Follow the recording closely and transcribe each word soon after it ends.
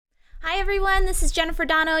everyone, this is Jennifer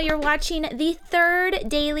Dono. You're watching the third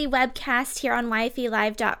daily webcast here on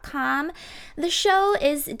YFElive.com. The show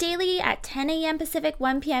is daily at 10 a.m. Pacific,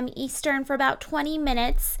 1 p.m. Eastern for about 20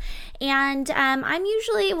 minutes. And I'm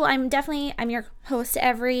your host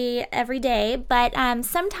every day, but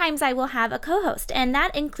sometimes I will have a co-host, and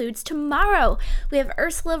that includes tomorrow. We have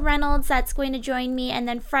Ursula Reynolds that's going to join me, and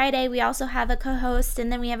then Friday we also have a co-host,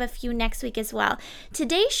 and then we have a few next week as well.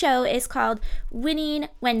 Today's show is called Winning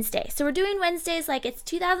Wednesday. So we're doing Wednesdays like it's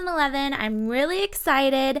 2011. I'm really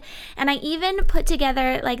excited, and I even put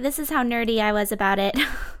together, this is how nerdy I was about it.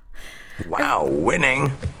 Wow,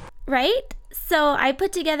 winning. Right? So I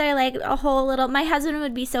put together a whole little, my husband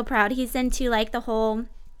would be so proud. He's into the whole,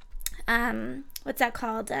 what's that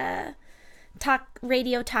called?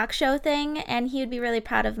 Radio talk show thing. And he would be really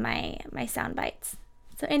proud of my sound bites.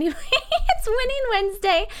 So anyway, it's Winning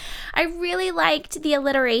Wednesday. I really liked the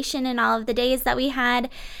alliteration in all of the days that we had.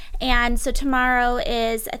 And so tomorrow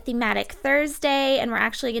is a thematic Thursday, and we're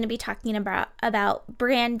actually going to be talking about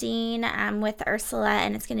branding with Ursula,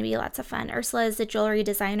 and it's going to be lots of fun. Ursula is a jewelry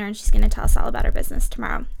designer, and she's going to tell us all about her business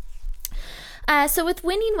tomorrow. So with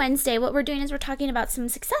Winning Wednesday, what we're doing is we're talking about some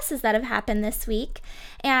successes that have happened this week,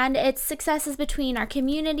 and it's successes between our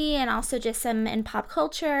community and also just some in pop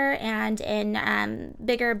culture and in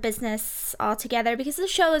bigger business altogether, because the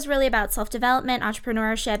show is really about self-development,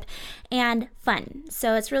 entrepreneurship, and fun.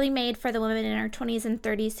 So it's really made for the woman in her 20s and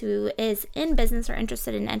 30s who is in business or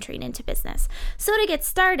interested in entering into business. So to get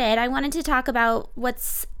started, I wanted to talk about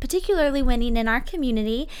what's particularly winning in our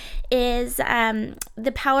community is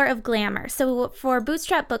the power of glamour. So for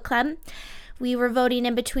Bootstrap Book Club, we were voting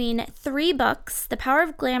in between 3 books, The Power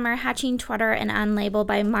of Glamour, Hatching Twitter, and Unlabeled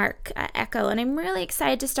by Mark Echo. And I'm really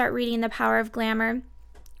excited to start reading The Power of Glamour.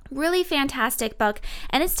 Really fantastic book.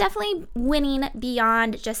 And it's definitely winning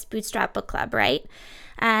beyond just Bootstrap Book Club, right?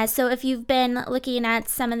 So if you've been looking at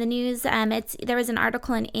some of the news, there was an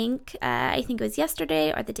article in Inc., I think it was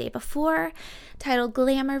yesterday or the day before, titled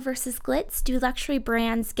Glamour versus Glitz, Do Luxury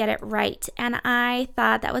Brands Get It Right? And I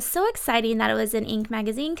thought that was so exciting that it was in Inc.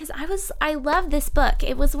 magazine, because I love this book.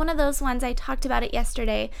 It was one of those ones, I talked about it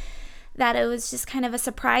yesterday, that it was just kind of a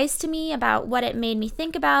surprise to me about what it made me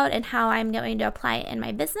think about and how I'm going to apply it in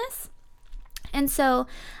my business. And so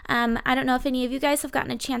I don't know if any of you guys have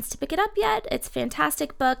gotten a chance to pick it up yet. It's a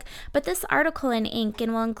fantastic book. But this article in Inc.,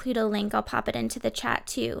 and we'll include a link, I'll pop it into the chat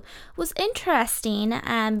too, was interesting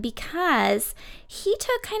because he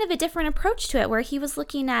took kind of a different approach to it, where he was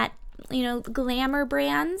looking at, glamour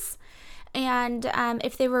brands and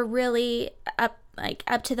if they were really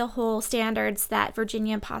up to the whole standards that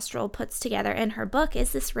Virginia Pastoral puts together in her book.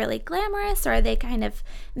 Is this really glamorous, or are they kind of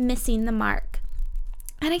missing the mark?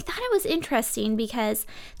 And I thought it was interesting because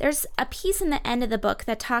there's a piece in the end of the book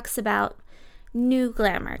that talks about new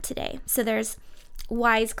glamour today. So there's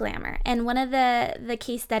wise glamour. And one of the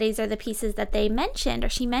case studies or the pieces that they mentioned, or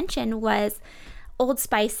she mentioned, was Old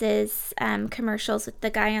Spice's commercials with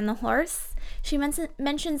the guy on the horse. She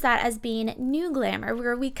mentions that as being new glamour,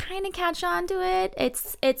 where we kind of catch on to it.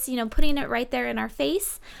 It's putting it right there in our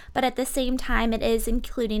face, but at the same time, it is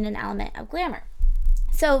including an element of glamour.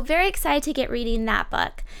 So very excited to get reading that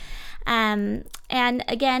book. And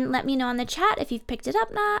again, let me know in the chat if you've picked it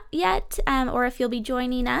up not yet, or if you'll be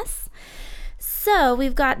joining us. So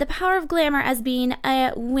we've got The Power of Glamour as being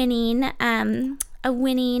a winning brand.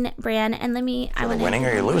 And You're winning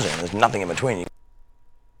or you're losing. There's nothing in between.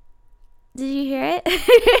 Did you hear it?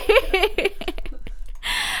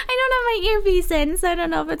 I don't have my earpiece in, so I don't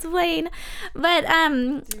know if it's playing. But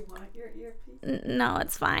Do you want your earpiece? No,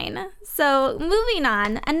 it's fine. So moving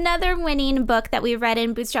on, another winning book that we read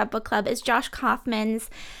in Bootstrap Book Club is Josh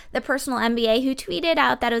Kaufman's The Personal MBA, who tweeted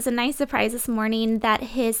out that it was a nice surprise this morning that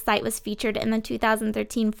his site was featured in the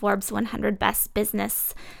 2013 Forbes 100 Best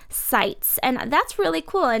Business Sites. And that's really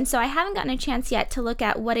cool. And so I haven't gotten a chance yet to look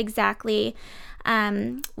at what exactly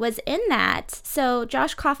was in that. So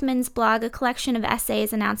Josh Kaufman's blog, a collection of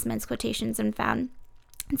essays, announcements, quotations, and found,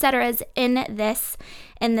 etc., is in this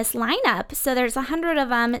lineup. So there's 100 of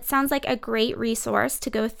them. It sounds like a great resource to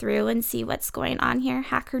go through and see what's going on here.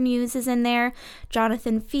 Hacker News is in there.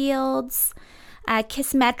 Jonathan Fields.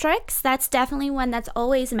 Kissmetrics, that's definitely one that's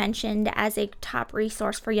always mentioned as a top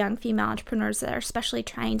resource for young female entrepreneurs that are especially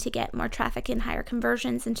trying to get more traffic and higher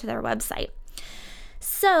conversions into their website.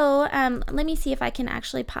 So let me see if I can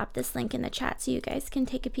actually pop this link in the chat so you guys can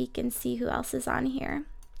take a peek and see who else is on here.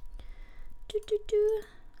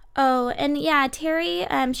 Oh, and yeah, Terry,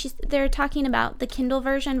 they're talking about the Kindle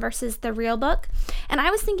version versus the real book. And I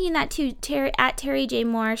was thinking that too. Terry J.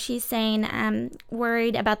 Moore, she's saying,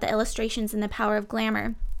 worried about the illustrations and the power of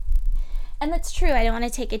glamour. And that's true. I don't want to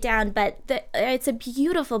take it down, but it's a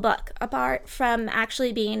beautiful book. Apart from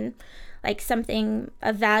actually being like something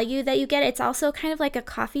of value that you get, it's also kind of like a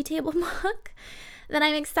coffee table book that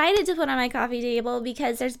I'm excited to put on my coffee table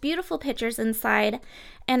because there's beautiful pictures inside.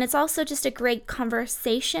 And it's also just a great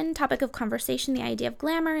topic of conversation, the idea of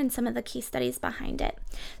glamour and some of the case studies behind it.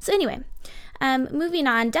 So anyway, moving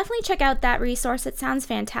on, definitely check out that resource. It sounds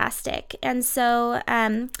fantastic. And so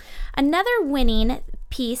another winning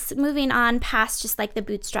piece, moving on past just like the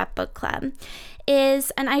Bootstrap Book Club,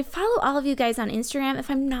 is, and I follow all of you guys on Instagram. If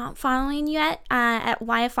I'm not following you yet, at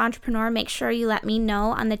YF Entrepreneur, make sure you let me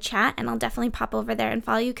know on the chat, and I'll definitely pop over there and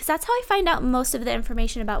follow you, because that's how I find out most of the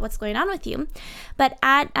information about what's going on with you. But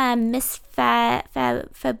at Miss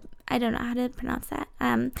I don't know how to pronounce that.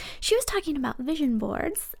 She was talking about vision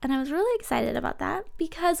boards, and I was really excited about that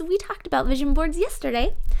because we talked about vision boards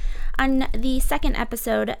yesterday on the second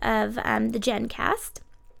episode of the Jenn cast.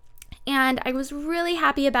 And I was really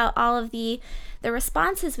happy about all of the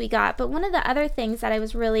responses we got. But one of the other things that I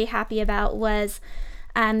was really happy about was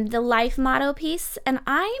the life motto piece. And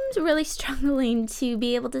I'm really struggling to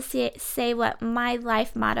be able to say what my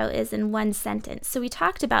life motto is in one sentence. So we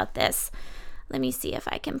talked about this. Let me see if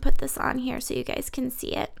I can put this on here so you guys can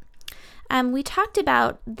see it. We talked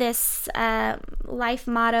about this life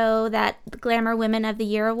motto that the Glamour Women of the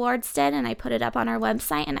Year Awards did, and I put it up on our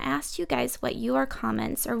website, and I asked you guys what your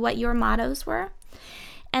comments or what your mottos were.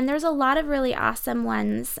 And there's a lot of really awesome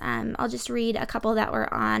ones. I'll just read a couple that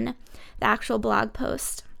were on the actual blog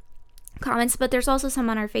post comments, but there's also some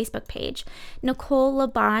on our Facebook page. Nicole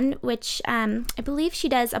Laban, which I believe she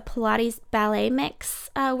does a Pilates ballet mix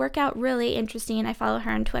workout, really interesting. I follow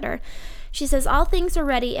her on Twitter. She says, "All things are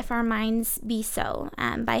ready if our minds be so,"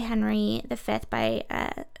 by Henry V, by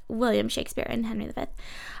William Shakespeare and Henry V.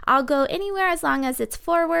 "I'll go anywhere as long as it's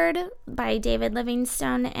forward," by David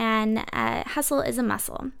Livingstone, and "Hustle is a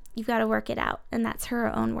muscle. You've got to work it out," and that's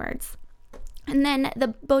her own words. And then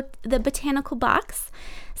the Botanical Box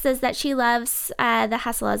says that she loves the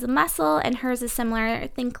hustle as a muscle, and hers is similar.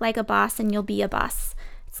 "Think like a boss and you'll be a boss."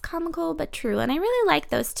 It's comical but true, and I really like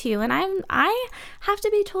those two. And I have to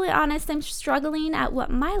be totally honest, I'm struggling at what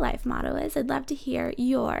my life motto is. I'd love to hear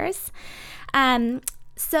yours.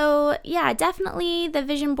 So yeah, definitely the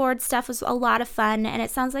vision board stuff was a lot of fun, and it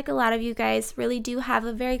sounds like a lot of you guys really do have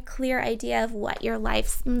a very clear idea of what your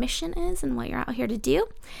life's mission is and what you're out here to do.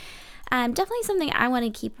 Definitely something I want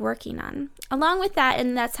to keep working on. Along with that,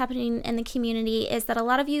 and that's happening in the community, is that a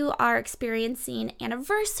lot of you are experiencing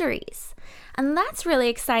anniversaries. And that's really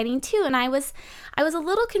exciting too. And I was a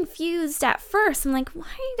little confused at first. I'm like, why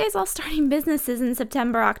are you guys all starting businesses in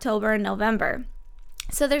September, October, and November?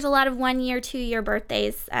 So there's a lot of 1 year, 2 year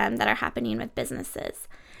birthdays that are happening with businesses.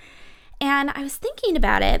 And I was thinking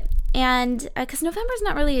about it, and because November is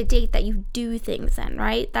not really a date that you do things in,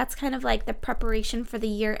 right? That's kind of like the preparation for the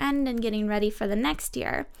year end and getting ready for the next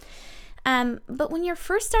year. But when you're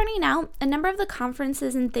first starting out, a number of the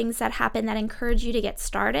conferences and things that happen that encourage you to get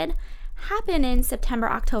started happen in September,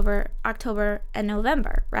 October, and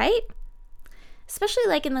November, right? Especially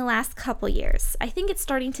like in the last couple years. I think it's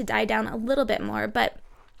starting to die down a little bit more, but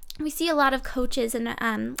we see a lot of coaches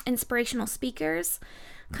and inspirational speakers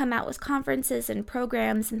come out with conferences and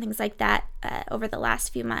programs and things like that over the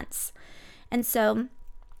last few months. And so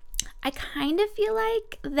I kind of feel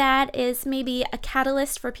like that is maybe a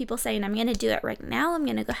catalyst for people saying, I'm going to do it right now. I'm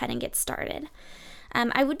going to go ahead and get started.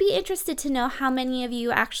 I would be interested to know how many of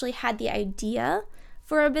you actually had the idea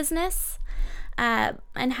for a business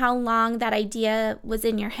and how long that idea was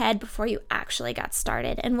in your head before you actually got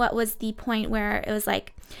started, and what was the point where it was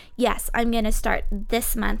like, yes, I'm going to start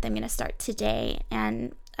this month, I'm going to start today,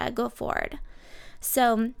 and go forward.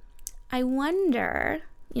 So I wonder,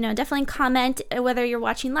 definitely comment whether you're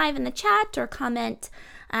watching live in the chat, or comment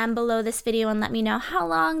below this video and let me know how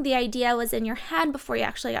long the idea was in your head before you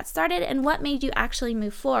actually got started, and what made you actually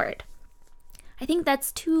move forward. I think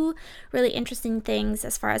that's two really interesting things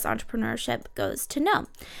as far as entrepreneurship goes to know.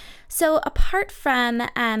 So apart from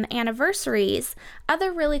anniversaries,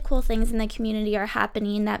 other really cool things in the community are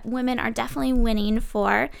happening that women are definitely winning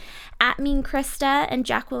for. At Mean Krista and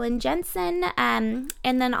Jacqueline Jensen, and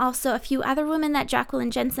then also a few other women that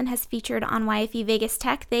Jacqueline Jensen has featured on YFE Vegas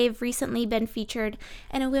Tech. They've recently been featured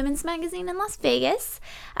in a women's magazine in Las Vegas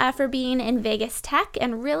for being in Vegas Tech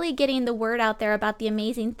and really getting the word out there about the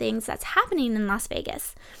amazing things that's happening in Las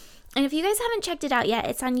Vegas. And if you guys haven't checked it out yet,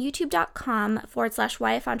 it's on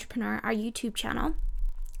youtube.com/YF Entrepreneur, our YouTube channel.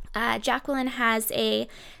 Jacqueline has a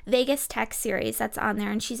Vegas Tech series that's on there,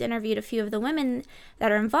 and she's interviewed a few of the women that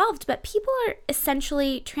are involved, but people are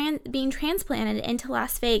essentially being transplanted into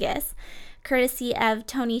Las Vegas, courtesy of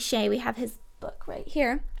Tony Hsieh. We have his book right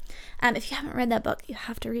here. If you haven't read that book, you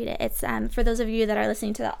have to read it. It's for those of you that are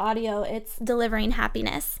listening to the audio, it's Delivering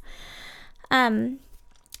Happiness.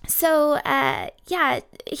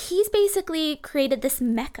 He's basically created this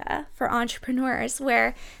mecca for entrepreneurs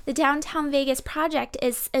where the Downtown Vegas project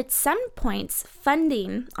is at some points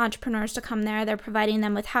funding entrepreneurs to come there. They're providing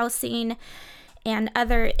them with housing and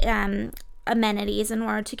other amenities in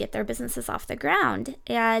order to get their businesses off the ground.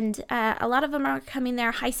 And a lot of them are coming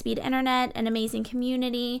there, high-speed internet, an amazing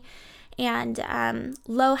community, and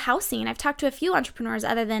low housing. I've talked to a few entrepreneurs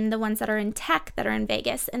other than the ones that are in tech that are in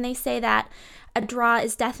Vegas, and they say that a draw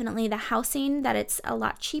is definitely the housing, that it's a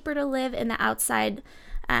lot cheaper to live in the outside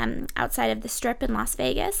of the Strip in Las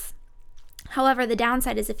Vegas. However, the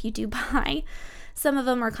downside is if you do buy, some of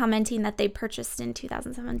them are commenting that they purchased in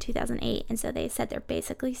 2007, 2008, and so they said they're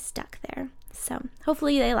basically stuck there. So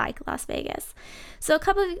hopefully they like Las Vegas. So a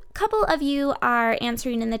couple of you are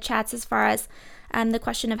answering in the chats as far as the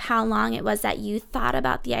question of how long it was that you thought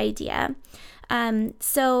about the idea.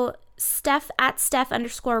 So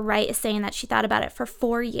Steph_Wright is saying that she thought about it for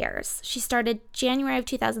 4 years. She started January of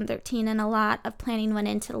 2013, and a lot of planning went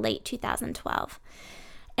into late 2012.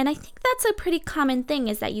 And I think that's a pretty common thing,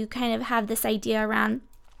 is that you kind of have this idea around.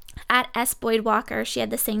 At S. Boyd Walker, she had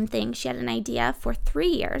the same thing. She had an idea for 3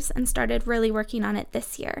 years and started really working on it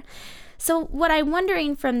this year. So what I'm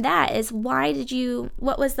wondering from that is, what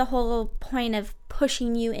was the whole point of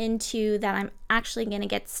pushing you into that I'm actually going to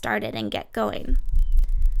get started and get going?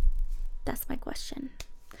 That's my question.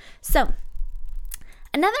 So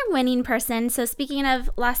another winning person, so speaking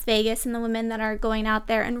of Las Vegas and the women that are going out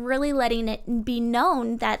there and really letting it be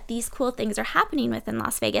known that these cool things are happening within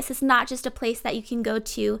Las Vegas. It's not just a place that you can go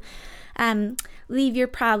to leave your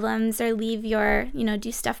problems or leave your,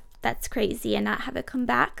 do stuff that's crazy and not have it come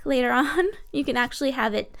back later on. You can actually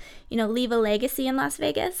have it, leave a legacy in Las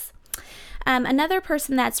Vegas. Another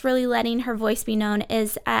person that's really letting her voice be known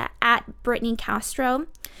is at Brittney Castro.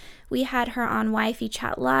 We had her on Wifey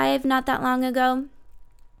Chat Live not that long ago.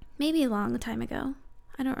 Maybe a long time ago.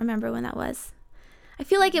 I don't remember when that was. I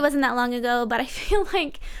feel like it wasn't that long ago, but I feel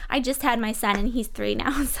like I just had my son and he's 3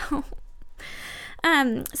 now. So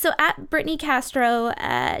at Brittney Castro,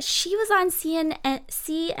 she was on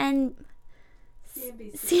CNBC.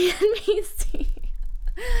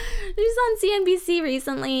 She was on CNBC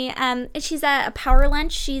recently. She's at a Power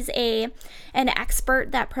Lunch. She's an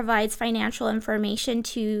expert that provides financial information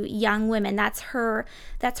to young women. That's her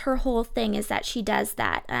whole thing, is that she does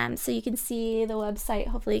that. So you can see the website.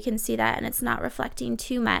 Hopefully you can see that and it's not reflecting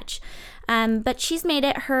too much. But she's made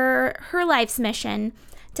it her life's mission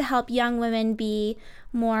to help young women be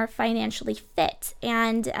more financially fit,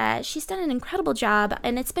 and she's done an incredible job,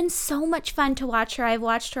 and it's been so much fun to watch her. I've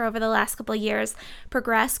watched her over the last couple of years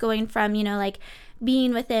progress, going from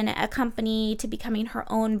being within a company to becoming her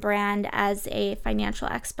own brand as a financial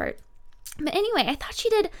expert. But anyway, I thought she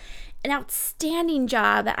did an outstanding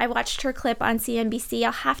job. I watched her clip on CNBC.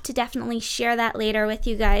 I'll have to definitely share that later with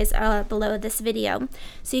you guys below this video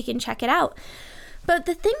so you can check it out. But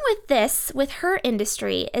the thing with her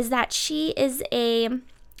industry is that she is I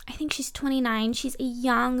think she's 29. She's a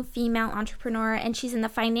young female entrepreneur, and she's in the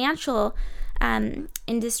financial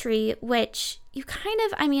industry, which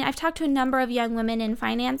I've talked to a number of young women in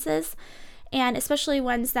finances, and especially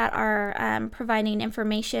ones that are providing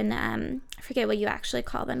information. I forget what you actually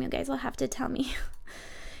call them. You guys will have to tell me.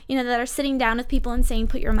 That are sitting down with people and saying,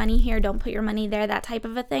 put your money here, don't put your money there, that type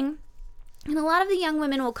of a thing. And a lot of the young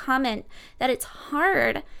women will comment that it's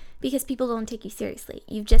hard because people don't take you seriously.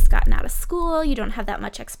 You've just gotten out of school. You don't have that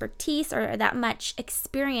much expertise or that much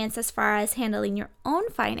experience as far as handling your own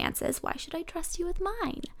finances. Why should I trust you with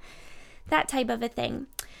mine? That type of a thing.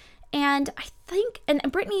 And I think, and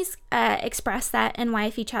Brittney's expressed that in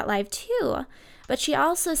Wifey Chat Live too, but she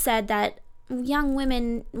also said that young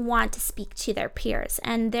women want to speak to their peers,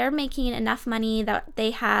 and they're making enough money that they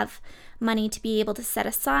have money to be able to set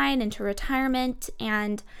aside into retirement,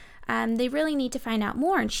 and they really need to find out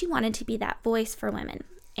more, and she wanted to be that voice for women.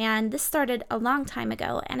 And this started a long time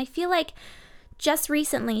ago, and I feel like just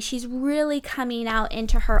recently she's really coming out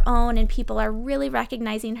into her own, and people are really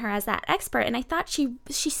recognizing her as that expert. And I thought she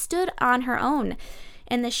stood on her own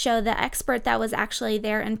in the show. The expert that was actually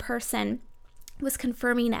there in person was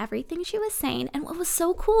confirming everything she was saying. And what was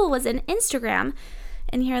so cool was in Instagram,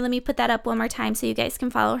 and here, let me put that up one more time so you guys can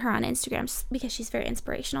follow her on Instagram, because she's very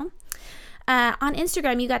inspirational. On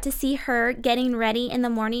Instagram, you got to see her getting ready in the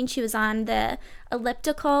morning. She was on the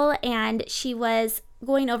elliptical, and she was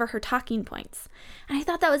going over her talking points. And I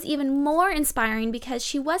thought that was even more inspiring, because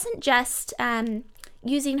she wasn't just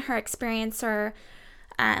using her experience or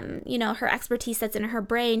her expertise that's in her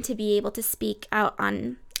brain to be able to speak out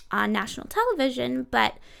on national television,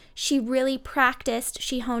 but she really practiced,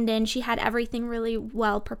 she honed in, she had everything really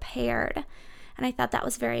well prepared. And I thought that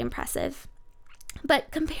was very impressive.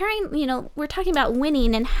 But comparing, we're talking about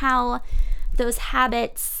winning and how those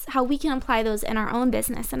habits, how we can apply those in our own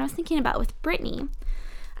business. And I was thinking about with Brittney.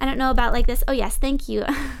 I don't know about like this. Oh yes, thank you.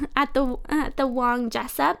 at the Wong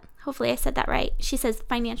Jessup. Hopefully I said that right. She says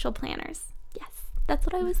financial planners. Yes, that's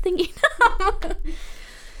what I was thinking.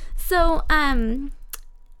 So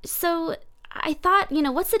I thought,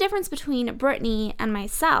 what's the difference between Brittney and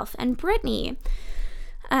myself? And Brittney,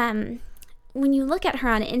 when you look at her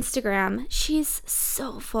on Instagram, she's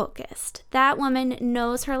so focused. That woman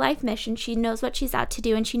knows her life mission. She knows what she's out to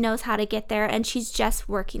do, and she knows how to get there, and she's just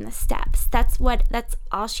working the steps. That's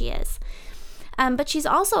all she is. But she's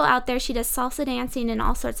also out there. She does salsa dancing and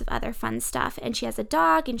all sorts of other fun stuff, and she has a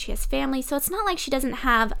dog, and she has family, so it's not like she doesn't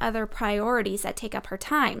have other priorities that take up her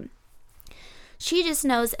time. She just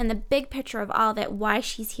knows in the big picture of all of it why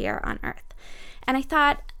she's here on earth. And I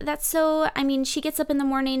thought she gets up in the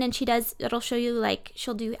morning and it'll show you like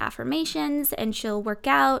she'll do affirmations and she'll work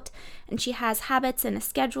out and she has habits and a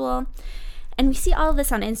schedule. And we see all of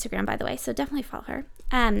this on Instagram, by the way, so definitely follow her.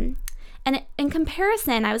 And in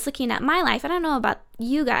comparison, I was looking at my life. I don't know about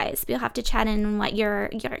you guys, but you'll have to chat in on what your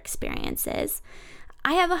experience is.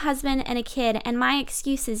 I have a husband and a kid, and my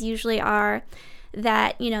excuses usually are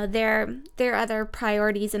that there are other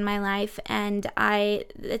priorities in my life, and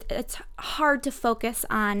it's hard to focus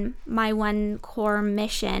on my one core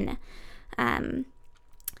mission, and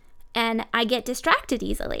I get distracted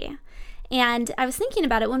easily. And I was thinking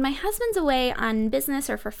about it when my husband's away on business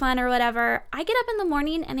or for fun or whatever. I get up in the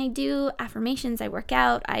morning and I do affirmations, I work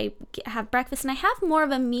out, I have breakfast, and I have more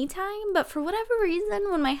of a me time. But for whatever reason,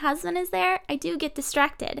 when my husband is there, I do get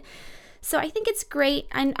distracted. So I think it's great.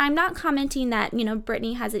 I'm not commenting that,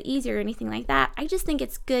 Brittney has it easier or anything like that. I just think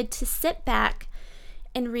it's good to sit back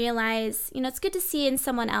and realize, it's good to see in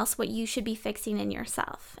someone else what you should be fixing in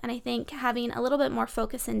yourself. And I think having a little bit more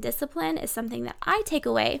focus and discipline is something that I take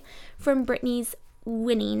away from Brittney's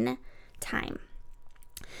winning time.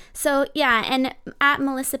 So yeah, and at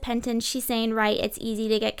Melissa Penton, she's saying, right, it's easy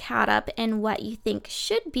to get caught up in what you think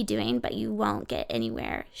should be doing, but you won't get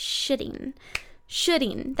anywhere shoulding.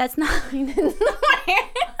 That's not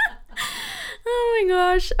Oh my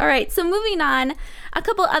gosh. All right, so moving on, a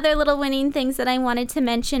couple other little winning things that I wanted to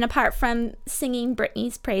mention apart from singing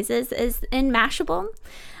Brittney's praises is in Mashable.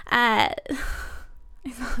 I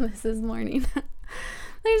saw this morning.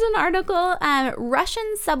 There's an article,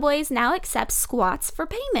 Russian subways now accept squats for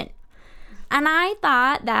payment. And I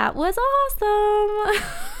thought that was awesome.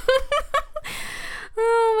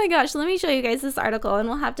 Oh my gosh, let me show you guys this article, and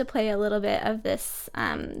we'll have to play a little bit of this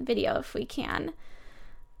video if we can.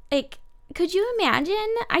 Like, could you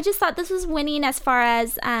imagine? I just thought this was winning as far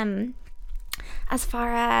as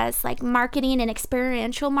like marketing and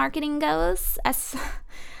experiential marketing goes.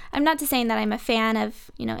 I'm not saying that I'm a fan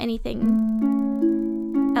of, anything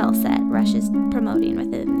else that Russia's promoting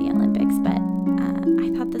within the Olympics, but I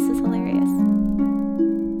thought this is hilarious.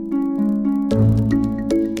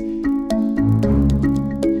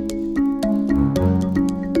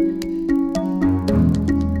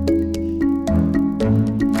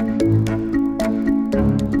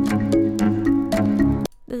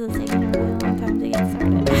 This is taking a really long time to get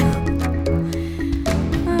started.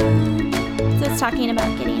 So it's talking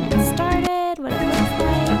about getting it started, what it looks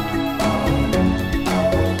like.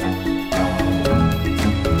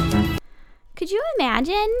 Could you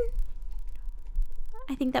imagine?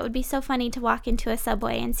 I think that would be so funny to walk into a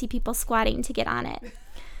subway and see people squatting to get on it.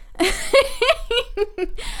 But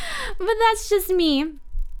that's just me.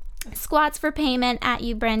 Squats for payment at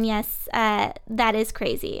you, Bren. Yes, that is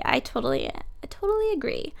crazy. I totally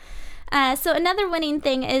agree. So another winning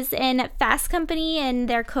thing is in Fast Company and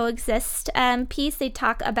their Coexist piece. They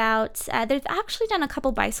talk about, they've actually done a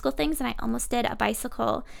couple bicycle things, and I almost did a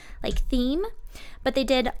bicycle theme, but they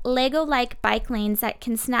did Lego-like bike lanes that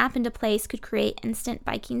can snap into place, could create instant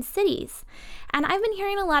biking cities. And I've been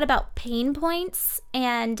hearing a lot about pain points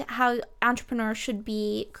and how entrepreneurs should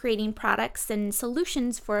be creating products and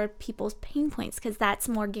solutions for people's pain points, because that's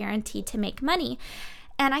more guaranteed to make money.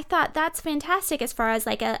 And I thought that's fantastic as far as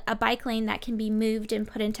like a bike lane that can be moved and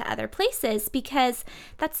put into other places, because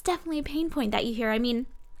that's definitely a pain point that you hear. I mean,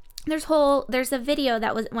 there's a video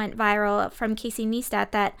that went viral from Casey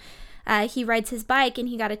Neistat that he rides his bike and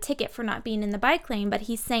he got a ticket for not being in the bike lane, but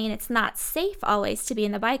he's saying it's not safe always to be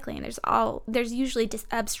in the bike lane. There's usually just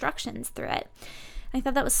obstructions through it. I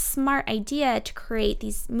thought that was a smart idea to create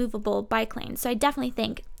these movable bike lanes. So I definitely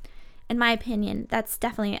think in my opinion, that's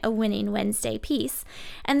definitely a winning Wednesday piece.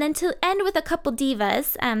 And then to end with a couple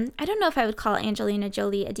divas, I don't know if I would call Angelina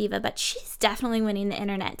Jolie a diva, but she's definitely winning the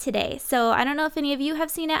internet today. So I don't know if any of you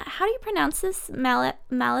have seen it. How do you pronounce this?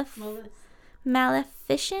 Maleficent?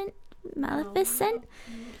 Maleficent?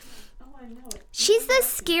 I know it. She's the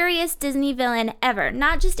scariest Disney villain ever.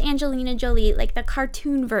 Not just Angelina Jolie, like the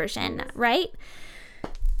cartoon version, right?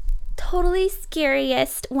 Totally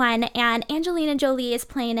scariest one, and Angelina Jolie is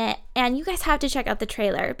playing it, and you guys have to check out the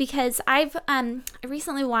trailer because I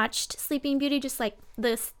recently watched Sleeping Beauty, just like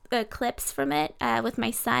the clips from it with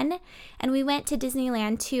my son, and we went to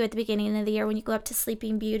Disneyland too at the beginning of the year when you go up to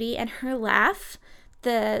Sleeping Beauty, and her laugh,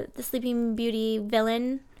 the Sleeping Beauty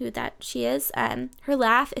villain, who that she is, her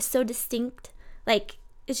laugh is so distinct, like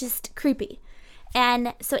it's just creepy.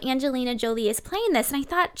 And so Angelina Jolie is playing this, and I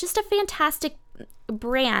thought just a fantastic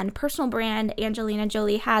personal brand Angelina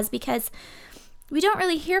Jolie has, because we don't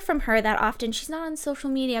really hear from her that often. She's not on social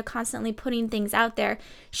media constantly putting things out there.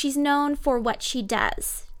 She's known for what she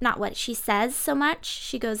does, not what she says so much.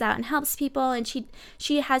 She goes out and helps people, and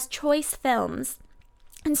she has choice films.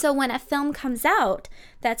 And so when a film comes out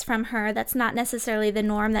that's from her, that's not necessarily the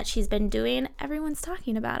norm that she's been doing, everyone's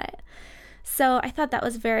talking about it. So I thought that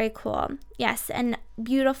was very cool. Yes, and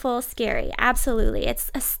beautiful, scary. Absolutely. It's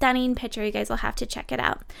a stunning picture. You guys will have to check it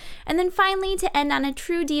out. And then finally, to end on a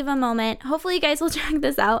true diva moment, hopefully you guys will check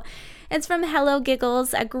this out. It's from Hello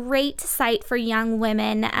Giggles, a great site for young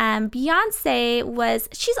women. Beyonce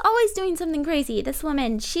she's always doing something crazy. This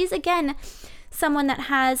woman, she's again someone that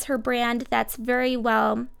has her brand that's very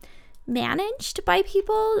well managed by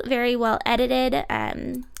people, very well edited,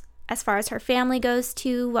 as far as her family goes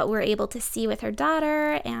to what we're able to see with her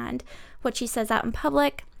daughter and what she says out in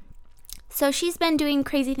public. So she's been doing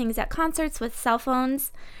crazy things at concerts with cell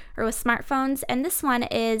phones or with smartphones, and this one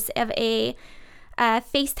is of a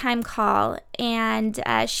FaceTime call, and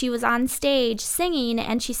she was on stage singing,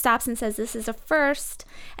 and she stops and says, "This is a first,"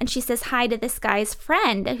 and she says hi to this guy's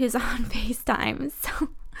friend who's on FaceTime. So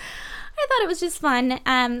I thought it was just fun.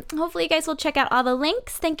 Hopefully you guys will check out all the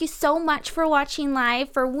links. Thank you so much for watching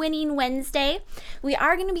live for Winning Wednesday. We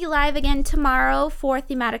are going to be live again tomorrow for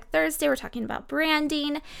Thematic Thursday. We're talking about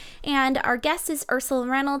branding, and our guest is Ursula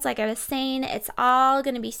Reynolds. Like I was saying, it's all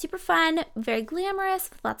going to be super fun, very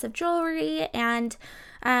glamorous, with lots of jewelry, and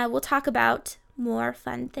we'll talk about more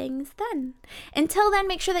fun things then. Until then,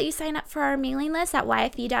 make sure that you sign up for our mailing list at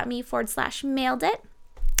yfe.me/mailed-it.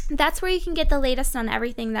 That's where you can get the latest on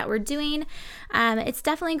everything that we're doing. It's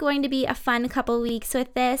definitely going to be a fun couple weeks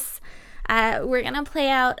with this. We're going to play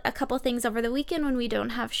out a couple things over the weekend when we don't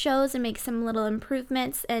have shows and make some little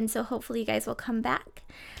improvements. And so hopefully you guys will come back.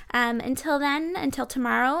 Until then, until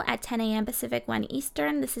tomorrow at 10 a.m. Pacific, 1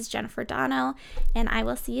 Eastern, this is Jennifer Dono, and I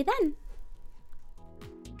will see you then.